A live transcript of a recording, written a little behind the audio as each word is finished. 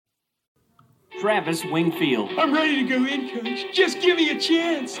Travis Wingfield. I'm ready to go in, Coach. Just give me a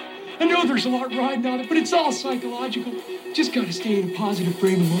chance. I know there's a lot riding on it, but it's all psychological. Just got to stay in a positive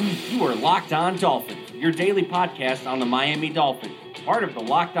frame of mind. You are Locked On Dolphins, your daily podcast on the Miami Dolphins, part of the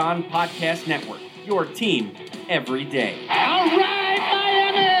Locked On Podcast Network, your team every day. All right,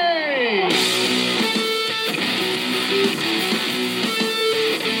 Miami!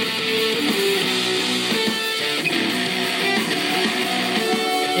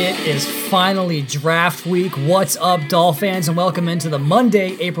 It is finally draft week. What's up, Dolphins? And welcome into the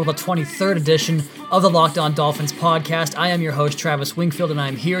Monday, April the 23rd edition of the Locked On Dolphins podcast. I am your host, Travis Wingfield, and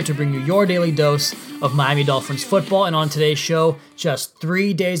I'm here to bring you your daily dose of Miami Dolphins football. And on today's show, just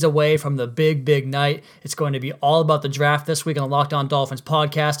 3 days away from the big night, it's going to be all about the draft this week on the Locked On Dolphins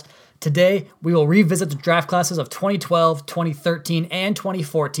podcast. Today, we will revisit the draft classes of 2012, 2013, and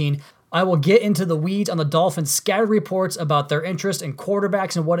 2014. I will get into the weeds on the Dolphins' scattered reports about their interest in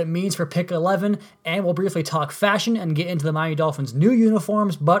quarterbacks and what it means for pick 11, and we'll briefly talk fashion and get into the Miami Dolphins' new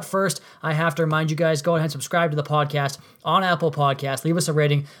uniforms. But first, I have to remind you guys, go ahead and subscribe to the podcast on Apple Podcasts. Leave us a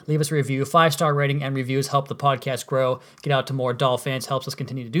rating, leave us a review. 5-star rating and reviews help the podcast grow, get out to more Dolphins, helps us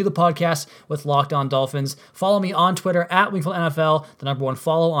continue to do the podcast with Locked On Dolphins. Follow me on Twitter at Wingfield NFL, the #1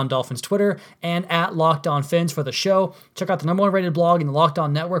 follow on Dolphins Twitter, and at Locked On Fins for the show. Check out the #1 rated blog in the Locked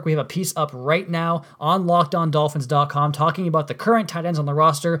On Network. We have a piece up right now on LockedOnDolphins.com talking about the current tight ends on the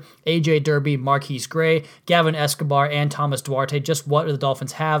roster: AJ Derby, Marquise Gray, Gavin Escobar, and Thomas Duarte. Just what do the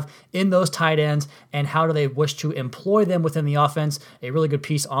Dolphins have in those tight ends, and how do they wish to employ them within the offense? A really good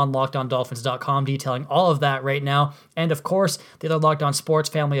piece on LockedOnDolphins.com detailing all of that right now. And of course, the other Locked On Sports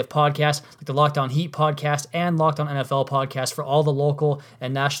family of podcasts, like the Locked On Heat podcast and Locked On NFL podcast for all the local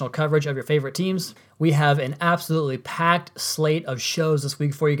and national coverage of your favorite teams. We have an absolutely packed slate of shows this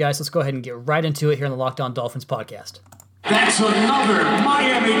week for you guys. Let's go ahead and get right into it here on the Locked On Dolphins podcast. That's another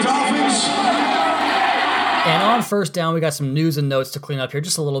Miami Dolphins. And on first down, we got some news and notes to clean up here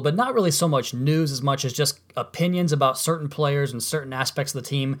just a little bit. Not really so much news as much as just opinions about certain players and certain aspects of the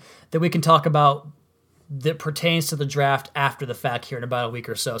team that we can talk about that pertains to the draft after the fact here in about a week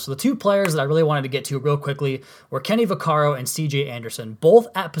or so. So the two players that I really wanted to get to real quickly were Kenny Vaccaro and CJ Anderson, both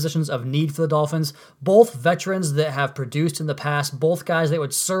at positions of need for the Dolphins, both veterans that have produced in the past, both guys that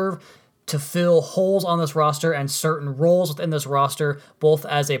would serve to fill holes on this roster and certain roles within this roster, both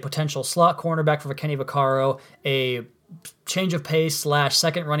as a potential slot cornerback for Kenny Vaccaro, a change of pace /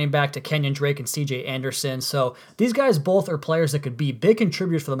 second running back to Kenyon Drake and CJ Anderson. So these guys both are players that could be big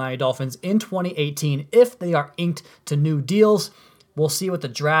contributors for the Miami Dolphins in 2018 if they are inked to new deals. We'll see what the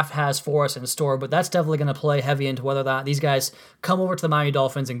draft has for us in store, but that's definitely going to play heavy into whether or not these guys come over to the Miami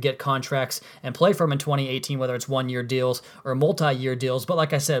Dolphins and get contracts and play for them in 2018, whether it's one-year deals or multi-year deals. But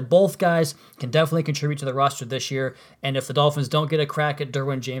like I said, both guys can definitely contribute to the roster this year, and if the Dolphins don't get a crack at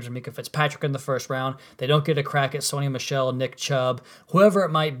Derwin James or Minkah Fitzpatrick in the first round, they don't get a crack at Sony Michel, Nick Chubb, whoever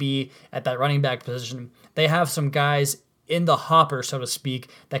it might be at that running back position, they have some guys in the hopper, so to speak,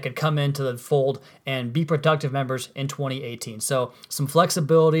 that could come into the fold and be productive members in 2018. So some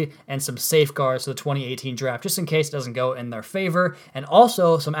flexibility and some safeguards to the 2018 draft, just in case it doesn't go in their favor. And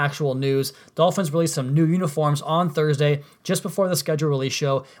also some actual news. Dolphins released some new uniforms on Thursday, just before the schedule release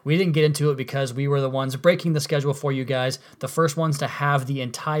show. We didn't get into it because we were the ones breaking the schedule for you guys, the first ones to have the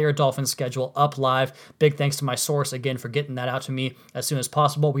entire Dolphins schedule up live. Big thanks to my source, again, for getting that out to me as soon as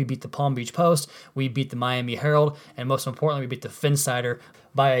possible. We beat the Palm Beach Post, we beat the Miami Herald, and most importantly, we beat the Finsider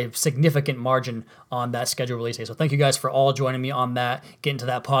by a significant margin on that schedule release day. So thank you guys for all joining me on that, getting to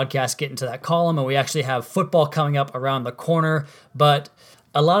that podcast, getting to that column, and we actually have football coming up around the corner, but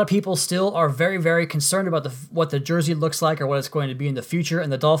a lot of people still are very concerned about what the jersey looks like or what it's going to be in the future,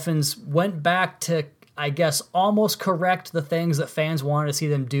 and the Dolphins went back to, I guess, almost correct the things that fans wanted to see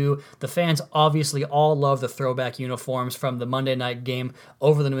them do. The fans obviously all love the throwback uniforms from the Monday night game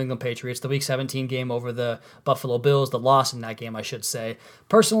over the New England Patriots, the Week 17 game over the Buffalo Bills, the loss in that game, I should say.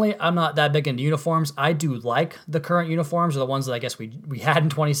 Personally, I'm not that big into uniforms. I do like the current uniforms, or the ones that I guess we had in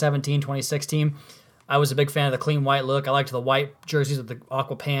 2017, 2016. I was a big fan of the clean white look. I liked the white jerseys with the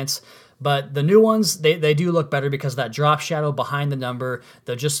aqua pants. But the new ones, they do look better because of that drop shadow behind the number,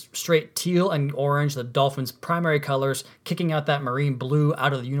 the just straight teal and orange, the Dolphins' primary colors, kicking out that marine blue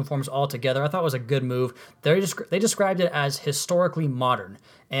out of the uniforms altogether. I thought it was a good move. They described it as historically modern.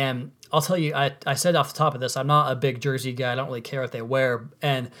 And I'll tell you, I said off the top of this, I'm not a big jersey guy. I don't really care what they wear.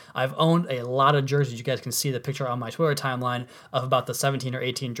 And I've owned a lot of jerseys. You guys can see the picture on my Twitter timeline of about the 17 or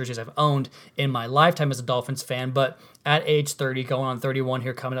 18 jerseys I've owned in my lifetime as a Dolphins fan. But at age 30, going on 31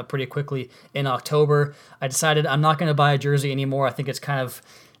 here, coming up pretty quickly in October, I decided I'm not going to buy a jersey anymore. I think it's kind of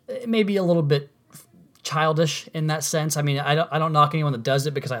maybe a little bit childish in that sense. I mean, I don't knock anyone that does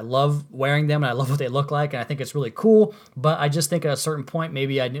it because I love wearing them and I love what they look like and I think it's really cool. But I just think at a certain point,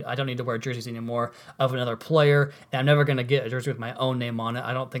 maybe I don't need to wear jerseys anymore of another player, and I'm never going to get a jersey with my own name on it.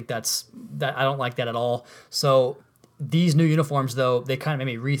 I don't think I don't like that at all. So these new uniforms, though, they kind of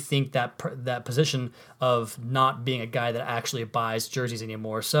made me rethink that position of not being a guy that actually buys jerseys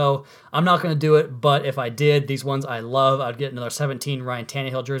anymore. So I'm not going to do it, but if I did, these ones I love, I'd get another 17 Ryan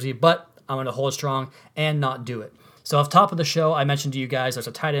Tannehill jersey, but I'm going to hold strong and not do it. So off top of the show, I mentioned to you guys there's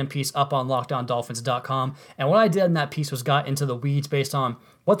a tight end piece up on LockedOnDolphins.com, and what I did in that piece was got into the weeds based on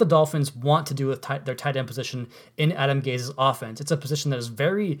what the Dolphins want to do with their tight end position in Adam Gaze's offense. It's a position that is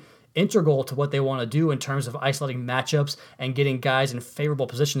very integral to what they want to do in terms of isolating matchups and getting guys in favorable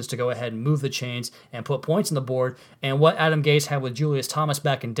positions to go ahead and move the chains and put points on the board. And what Adam Gase had with Julius Thomas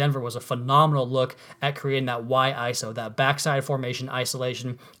back in Denver was a phenomenal look at creating that Y ISO, that backside formation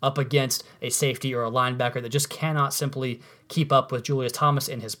isolation up against a safety or a linebacker that just cannot simply keep up with Julius Thomas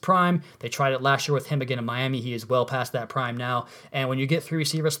in his prime. They tried it last year with him again in Miami. He is well past that prime now. And when you get three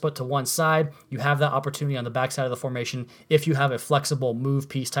receivers split to one side, you have that opportunity on the backside of the formation if you have a flexible move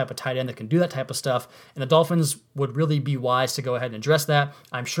piece type of tight end that can do that type of stuff. And the Dolphins would really be wise to go ahead and address that.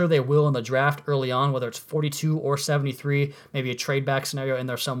 I'm sure they will in the draft early on, whether it's 42 or 73, maybe a trade back scenario in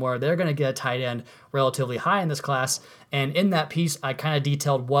there somewhere. They're going to get a tight end relatively high in this class. And in that piece, I kind of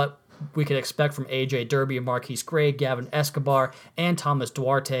detailed what we could expect from A.J. Derby and Marquise Gray, Gavin Escobar, and Thomas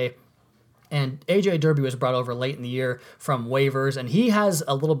Duarte. And A.J. Derby was brought over late in the year from waivers, and he has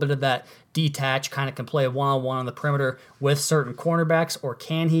a little bit of that detach, kind of can play one-on-one on the perimeter with certain cornerbacks, or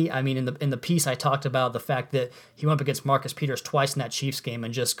can he? I mean, in the piece I talked about the fact that he went up against Marcus Peters twice in that Chiefs game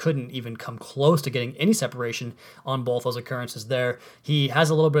and just couldn't even come close to getting any separation on both those occurrences there. He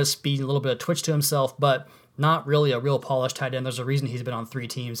has a little bit of speed, a little bit of twitch to himself, but not really a real polished tight end. There's a reason he's been on 3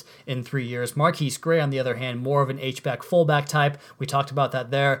 teams in 3 years. Marquise Gray, on the other hand, more of an H-back fullback type. We talked about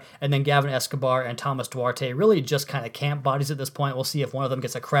that there. And then Gavin Escobar and Thomas Duarte really just kind of camp bodies at this point. We'll see if one of them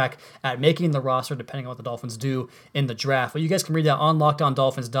gets a crack at making the roster, depending on what the Dolphins do in the draft. But you guys can read that on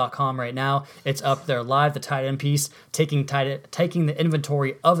LockedOnDolphins.com right now. It's up there live, the tight end piece, taking the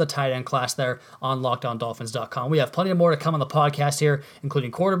inventory of the tight end class there on LockedOnDolphins.com. We have plenty more to come on the podcast here,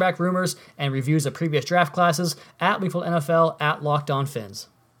 including quarterback rumors and reviews of previous draft classes at Wingfield NFL at Locked On Fins.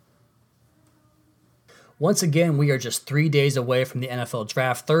 Once again, we are just 3 days away from the NFL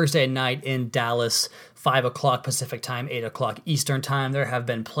Draft. Thursday night in Dallas, 5 o'clock Pacific time, 8 o'clock Eastern time. There have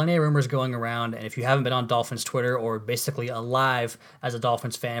been plenty of rumors going around, and if you haven't been on Dolphins Twitter or basically alive as a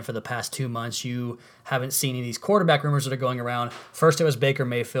Dolphins fan for the past 2 months, you haven't seen any of these quarterback rumors that are going around. First, it was Baker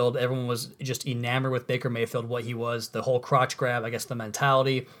Mayfield. Everyone was just enamored with Baker Mayfield, what he was, the whole crotch grab, I guess the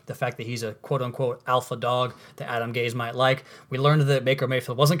mentality, the fact that he's a quote-unquote alpha dog that Adam Gase might like. We learned that Baker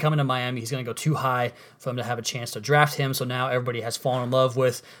Mayfield wasn't coming to Miami. He's going to go too high for them to have a chance to draft him, so now everybody has fallen in love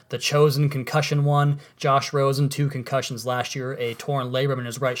with the chosen concussion one, Josh Rosen, 2 concussions last year, a torn labrum in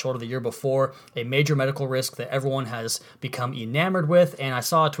his right shoulder the year before, a major medical risk that everyone has become enamored with. And I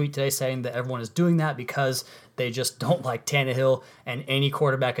saw a tweet today saying that everyone is doing that because they just don't like Tannehill and any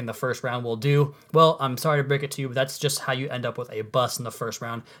quarterback in the first round will do. Well, I'm sorry to break it to you, but that's just how you end up with a bust in the first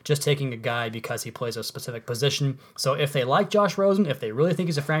round, just taking a guy because he plays a specific position. So if they like Josh Rosen, if they really think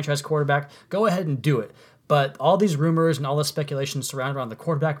he's a franchise quarterback, go ahead and do it. But all these rumors and all this speculation surrounded around the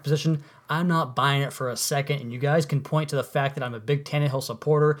quarterback position, I'm not buying it for a second. And you guys can point to the fact that I'm a big Tannehill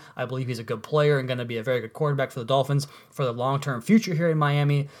supporter. I believe he's a good player and going to be a very good quarterback for the Dolphins for the long-term future here in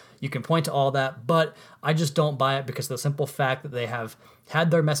Miami. You can point to all that, but I just don't buy it because of the simple fact that they have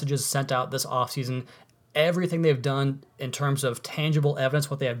had their messages sent out this offseason. Everything they've done in terms of tangible evidence,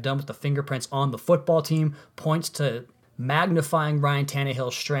 what they have done with the fingerprints on the football team, points to magnifying Ryan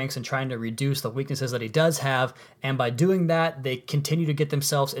Tannehill's strengths and trying to reduce the weaknesses that he does have. And by doing that, they continue to get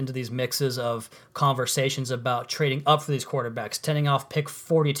themselves into these mixes of conversations about trading up for these quarterbacks, tending off pick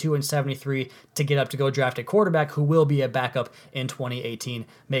 42 and 73 to get up to go draft a quarterback who will be a backup in 2018.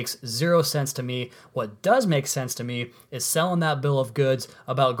 Makes zero sense to me. What does make sense to me is selling that bill of goods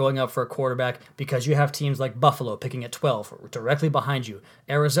about going up for a quarterback because you have teams like Buffalo picking at 12, directly behind you,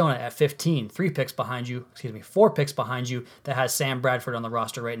 Arizona at 15, 4 picks behind you that has Sam Bradford on the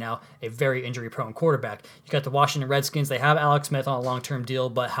roster right now, a very injury-prone quarterback. You got the Washington Redskins. They have Alex Smith on a long-term deal,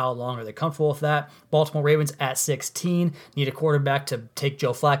 but how long are they comfortable with that? Baltimore Ravens at 16 need a quarterback to take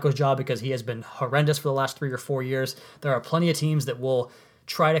Joe Flacco's job because he has been horrendous for the last 3 or 4 years. There are plenty of teams that will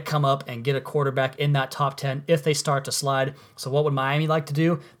try to come up and get a quarterback in that top 10 if they start to slide. So what would Miami like to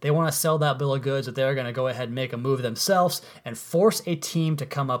do? They want to sell that bill of goods that they're going to go ahead and make a move themselves and force a team to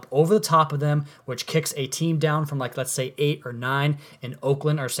come up over the top of them, which kicks a team down from like, let's say 8 or 9 in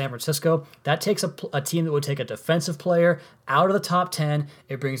Oakland or San Francisco. That takes a team that would take a defensive player out of the top 10.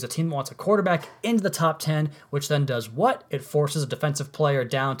 It brings the team that wants a quarterback into the top 10, which then does what? It forces a defensive player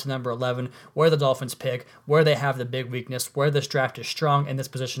down to number 11, where the Dolphins pick, where they have the big weakness, where this draft is strong in this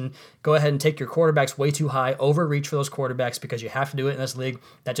position. Go ahead and take your quarterbacks way too high, overreach for those quarterbacks because you have to do it in this league.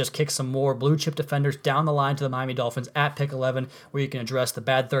 That just kicks some more blue chip defenders down the line to the Miami Dolphins at pick 11, where you can address the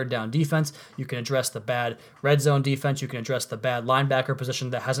bad third down defense, you can address the bad red zone defense, you can address the bad linebacker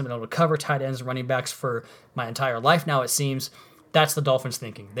position that hasn't been able to cover tight ends and running backs for my entire life now, it seems. That's the Dolphins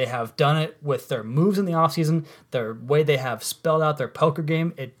thinking. They have done it with their moves in the offseason, their way they have spelled out their poker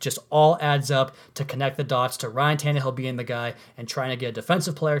game. It just all adds up to connect the dots to Ryan Tannehill being the guy and trying to get a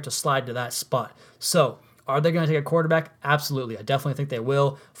defensive player to slide to that spot. So, are they going to take a quarterback? Absolutely. I definitely think they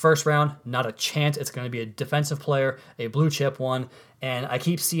will. First round, not a chance. It's going to be a defensive player, a blue chip one. And I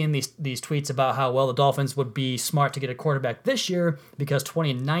keep seeing these tweets about how, well, the Dolphins would be smart to get a quarterback this year because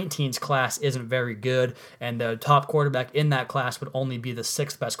 2019's class isn't very good, and the top quarterback in that class would only be the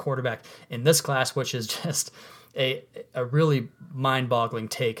 6th best quarterback in this class, which is just a really mind-boggling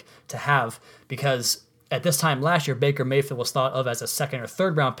take to have, because at this time last year, Baker Mayfield was thought of as a 2nd or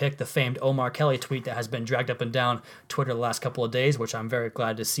 3rd round pick, the famed Omar Kelly tweet that has been dragged up and down Twitter the last couple of days, which I'm very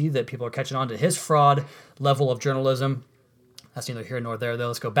glad to see that people are catching on to his fraud level of journalism. That's neither here nor there, though.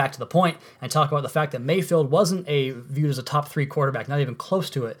 Let's go back to the point and talk about the fact that Mayfield wasn't viewed as a top 3 quarterback, not even close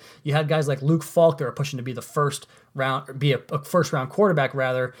to it. You had guys like Luke Falk that were pushing to be the first round quarterback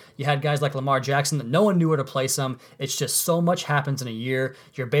rather. You had guys like Lamar Jackson that no one knew where to place them. It's just so much happens in a year.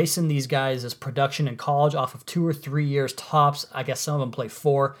 You're basing these guys' production in college off of 2 or 3 years tops. I guess some of them play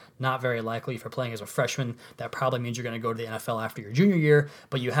 4. Not very likely. If you're playing as a freshman, that probably means you're going to go to the NFL after your junior year.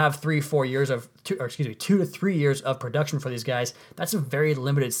 But you have 2 to 3 years of production for these guys. That's a very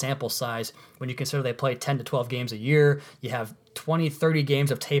limited sample size when you consider they play 10 to 12 games a year. You have 20, 30 games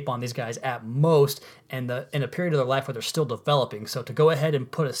of tape on these guys at most, and in a period of their life where they're still developing. So to go ahead and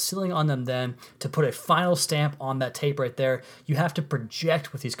put a ceiling on them then, to put a final stamp on that tape right there, you have to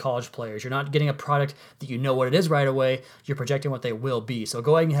project with these college players. You're not getting a product that you know what it is right away. You're projecting what they will be. So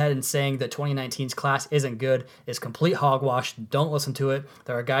going ahead and saying that 2019's class isn't good is complete hogwash. Don't listen to it.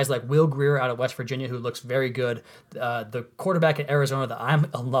 There are guys like Will Grier out of West Virginia who looks very good. The quarterback at Arizona that I'm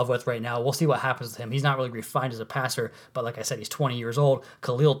in love with right now, we'll see what happens with him. He's not really refined as a passer, but like I said, he's 20 years old.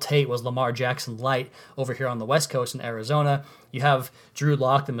 Khalil Tate was Lamar Jackson light over here on the West Coast in Arizona. You have Drew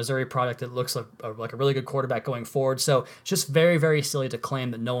Lock, the Missouri product, that looks like a really good quarterback going forward. So it's just very, very silly to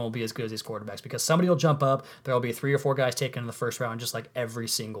claim that no one will be as good as these quarterbacks, because somebody will jump up. There will be 3 or 4 guys taken in the first round, just like every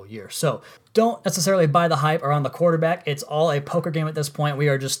single year. So don't necessarily buy the hype around the quarterback. It's all a poker game at this point. We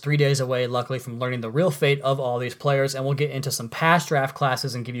are just 3 days away, luckily, from learning the real fate of all these players, and we'll get into some past draft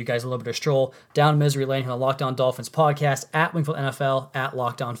classes and give you guys a little bit of stroll down memory lane here on the Locked On Dolphins podcast at Wingfield NFL at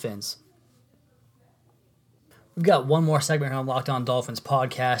Locked On Fins. We've got one more segment here on Locked On Dolphins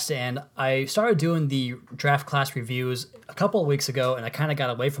podcast, and I started doing the draft class reviews a couple of weeks ago, and I kind of got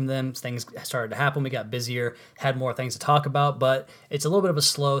away from them. Things started to happen. We got busier, had more things to talk about, but it's a little bit of a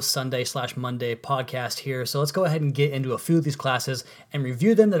slow Sunday/Monday podcast here. So let's go ahead and get into a few of these classes and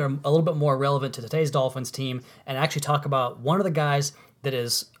review them that are a little bit more relevant to today's Dolphins team, and actually talk about one of the guys that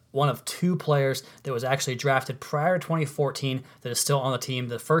is one of 2 players that was actually drafted prior to 2014 that is still on the team.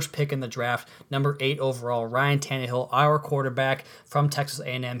 The first pick in the draft, number 8 overall, Ryan Tannehill, our quarterback from Texas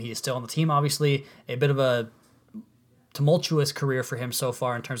A&M. He is still on the team, obviously. A bit of a tumultuous career for him so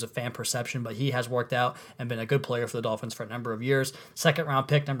far in terms of fan perception, but he has worked out and been a good player for the Dolphins for a number of years. Second round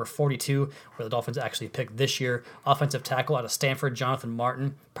pick, number 42, where the Dolphins actually picked this year. Offensive tackle out of Stanford, Jonathan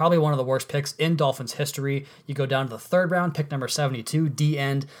Martin. Probably one of the worst picks in Dolphins history. You go down to the 3rd round, pick number 72,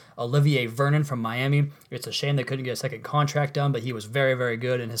 D-end, Olivier Vernon from Miami. It's a shame they couldn't get a second contract done, but he was very, very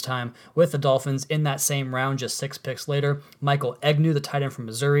good in his time with the Dolphins. In that same round, just 6 picks later, Michael Egnew, the tight end from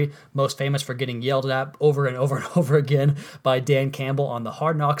Missouri, most famous for getting yelled at over and over and over again by Dan Campbell on the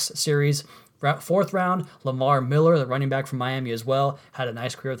Hard Knocks series. 4th round, Lamar Miller, the running back from Miami as well, had a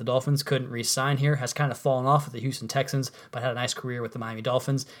nice career with the Dolphins, couldn't re-sign here, has kind of fallen off with the Houston Texans, but had a nice career with the Miami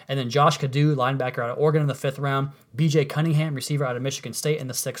Dolphins. And then Josh Cadeau, linebacker out of Oregon in the 5th round, BJ Cunningham, receiver out of Michigan State in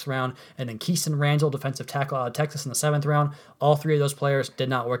the 6th round, and then Keeston Randall, defensive tackle out of Texas in the 7th round. All 3 of those players did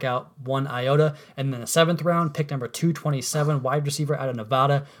not work out one iota. And then the 7th round, pick number 227, wide receiver out of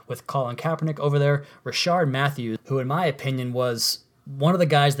Nevada with Colin Kaepernick over there, Rashard Matthews, who in my opinion was One of the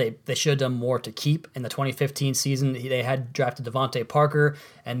guys they should have done more to keep in the 2015 season, they had drafted Devontae Parker,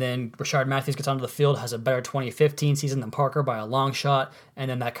 and then Rashard Matthews gets onto the field, has a better 2015 season than Parker by a long shot, and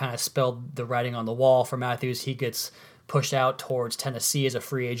then that kind of spelled the writing on the wall for Matthews. He gets pushed out towards Tennessee as a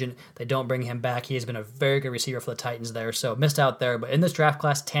free agent. They don't bring him back. He has been a very good receiver for the Titans there, so missed out there. But in this draft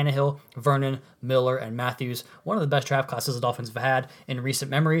class, Tannehill, Vernon, Miller, and Matthews, one of the best draft classes the Dolphins have had in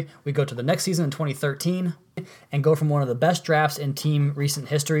recent memory. We go to the next season in 2013 and go from one of the best drafts in team recent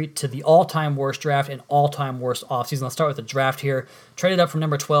history to the all-time worst draft and all-time worst offseason. Let's start with the draft here. Traded up from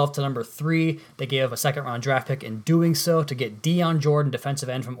number 12 to number 3. They gave a second-round draft pick in doing so to get Deion Jordan, defensive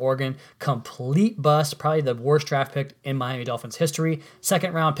end from Oregon. Complete bust, probably the worst draft pick in Miami Dolphins history.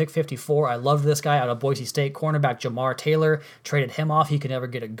 Second-round pick 54. I loved this guy out of Boise State. Cornerback Jamar Taylor. Traded him off. He could never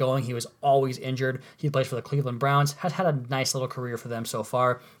get it going. He was always injured. He plays for the Cleveland Browns. Has had a nice little career for them so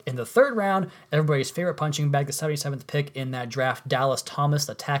far. In the third round, everybody's favorite punching bag, the 77th pick in that draft, Dallas Thomas,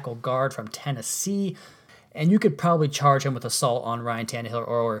 the tackle guard from Tennessee. And you could probably charge him with assault on Ryan Tannehill,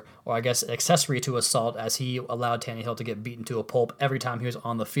 or I guess accessory to assault, as he allowed Tannehill to get beaten to a pulp every time he was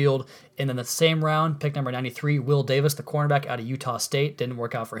on the field. And in the same round, pick number 93, Will Davis, the cornerback out of Utah State. Didn't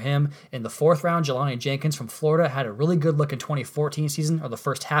work out for him. In the fourth round, Jelani Jenkins from Florida had a really good look in 2014 season, or the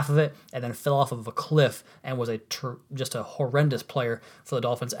first half of it, and then fell off of a cliff and was just a horrendous player for the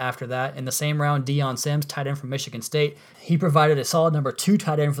Dolphins after that. In the same round, Deion Sims, tight end from Michigan State. He provided a solid number 2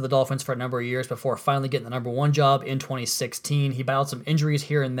 tight end for the Dolphins for a number of years before finally getting the number 1 job in 2016. He battled some injuries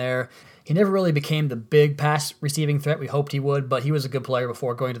here and there. He never really became the big pass receiving threat we hoped he would, but he was a good player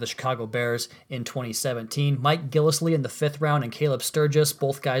before going to the Chicago Bears in 2017. Mike Gillislee in the 5th round and Caleb Sturgis,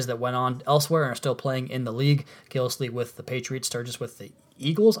 both guys that went on elsewhere and are still playing in the league. Gillislee with the Patriots, Sturgis with the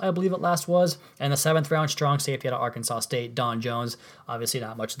Eagles, I believe it last was. And the 7th round, strong safety out of Arkansas State, Don Jones. Obviously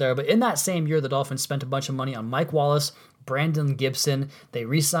not much there. But in that same year, the Dolphins spent a bunch of money on Mike Wallace, Brandon Gibson. They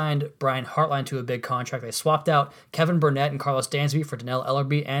re-signed Brian Hartline to a big contract. They swapped out Kevin Burnett and Carlos Dansby for Dannell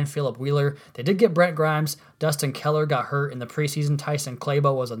Ellerbe and Philip Wheeler. They did get Brent Grimes. Dustin Keller got hurt in the preseason. Tyson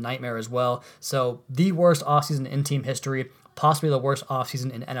Clabo was a nightmare as well. So the worst offseason in team history, possibly the worst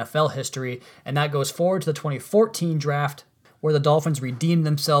offseason in NFL history. And that goes forward to the 2014 draft, where the Dolphins redeemed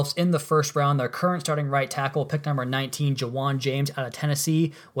themselves in the first round. Their current starting right tackle, pick number 19, Jawan James out of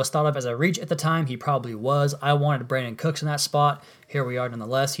Tennessee, was thought of as a reach at the time. He probably was. I wanted Brandon Cooks in that spot. Here we are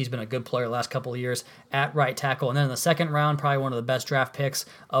nonetheless. He's been a good player the last couple of years at right tackle. And then in the second round, probably one of the best draft picks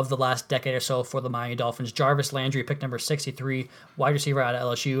of the last decade or so for the Miami Dolphins, Jarvis Landry, pick number 63, wide receiver out of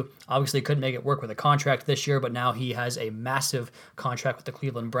LSU. Obviously couldn't make it work with a contract this year, but now he has a massive contract with the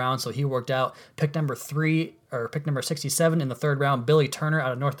Cleveland Browns, so he worked out. Pick number 67 in the third round, Billy Turner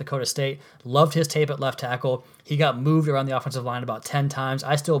out of North Dakota State. Loved his tape at left tackle. He got moved around the offensive line about 10 times.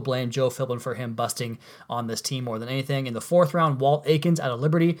 I still blame Joe Philbin for him busting on this team more than anything. In the fourth round, Walt Aikens out of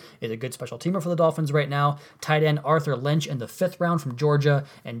Liberty is a good special teamer for the Dolphins right now. Tight end Arthur Lynch in the 5th round from Georgia,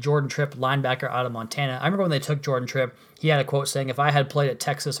 and Jordan Tripp, linebacker out of Montana. I remember when they took Jordan Tripp, he had a quote saying, "If I had played at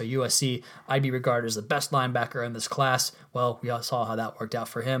Texas or USC, I'd be regarded as the best linebacker in this class." Well, we all saw how that worked out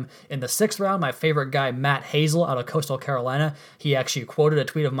for him. In the 6th round, my favorite guy, Matt Hazel out of Coastal Carolina, he actually quoted a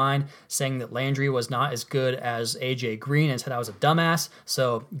tweet of mine saying that Landry was not as good as AJ Green and said I was a dumbass.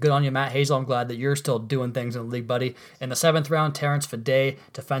 So good on you, Matt Hazel. I'm glad that you're still doing things in the league, buddy. In the 7th round, Terrence Fede,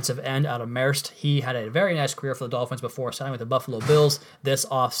 defensive end out of Marist. He had a very nice career for the Dolphins before signing with the Buffalo Bills this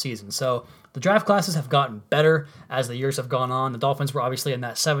offseason. So the draft classes have gotten better as the years have gone on. The Dolphins were obviously in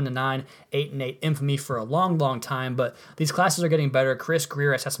that 7-9, 8-8 infamy for a long, long time, but these classes are getting better. Chris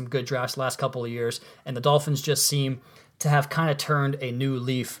Greer has had some good drafts the last couple of years, and the Dolphins just seem to have kind of turned a new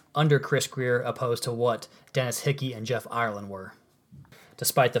leaf under Chris Greer opposed to what Dennis Hickey and Jeff Ireland were.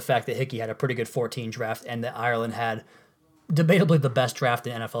 Despite the fact that Hickey had a pretty good 14 draft and that Ireland had debatably the best draft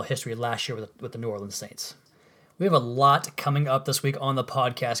in NFL history last year with the New Orleans Saints. We have a lot coming up this week on the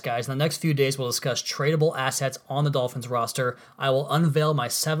podcast, guys. In the next few days, we'll discuss tradable assets on the Dolphins roster. I will unveil my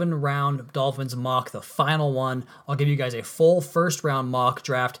 7-round Dolphins mock, the final one. I'll give you guys a full first-round mock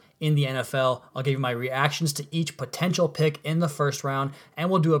draft in the NFL. I'll give you my reactions to each potential pick in the first round, and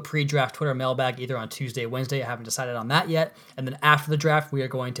we'll do a pre-draft Twitter mailbag either on Tuesday, Wednesday. I haven't decided on that yet. And then after the draft, we are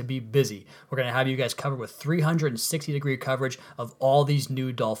going to be busy. We're going to have you guys covered with 360-degree coverage of all these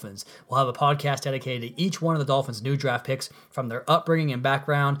new Dolphins. We'll have a podcast dedicated to each one of the Dolphins' new draft picks, from their upbringing and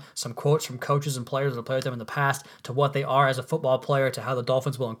background, some quotes from coaches and players that have played with them in the past, to what they are as a football player, to how the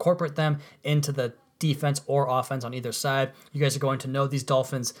Dolphins will incorporate them into the defense or offense on either side. You guys are going to know these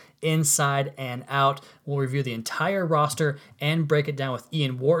Dolphins inside and out. We'll review the entire roster and break it down with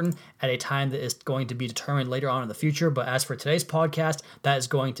Ian Wharton at a time that is going to be determined later on in the future. But as for today's podcast, that is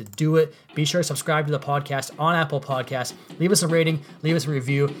going to do it. Be sure to subscribe to the podcast on Apple Podcasts. Leave us a rating, leave us a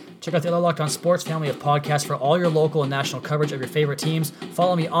review. Check out the other Locked On Sports family of podcasts for all your local and national coverage of your favorite teams.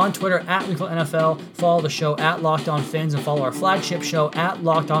 Follow me on Twitter at WeeklyNFL. Follow the show at Locked On Fins, and follow our flagship show at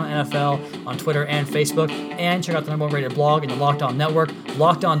Locked On NFL on Twitter and Facebook. And check out the number 1 rated blog in the Locked On Network,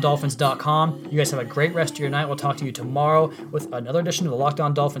 LockedOnDolphins.com. You guys have a great rest of your night. We'll talk to you tomorrow with another edition of the Locked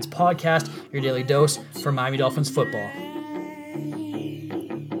On Dolphins podcast, your daily dose for Miami Dolphins football.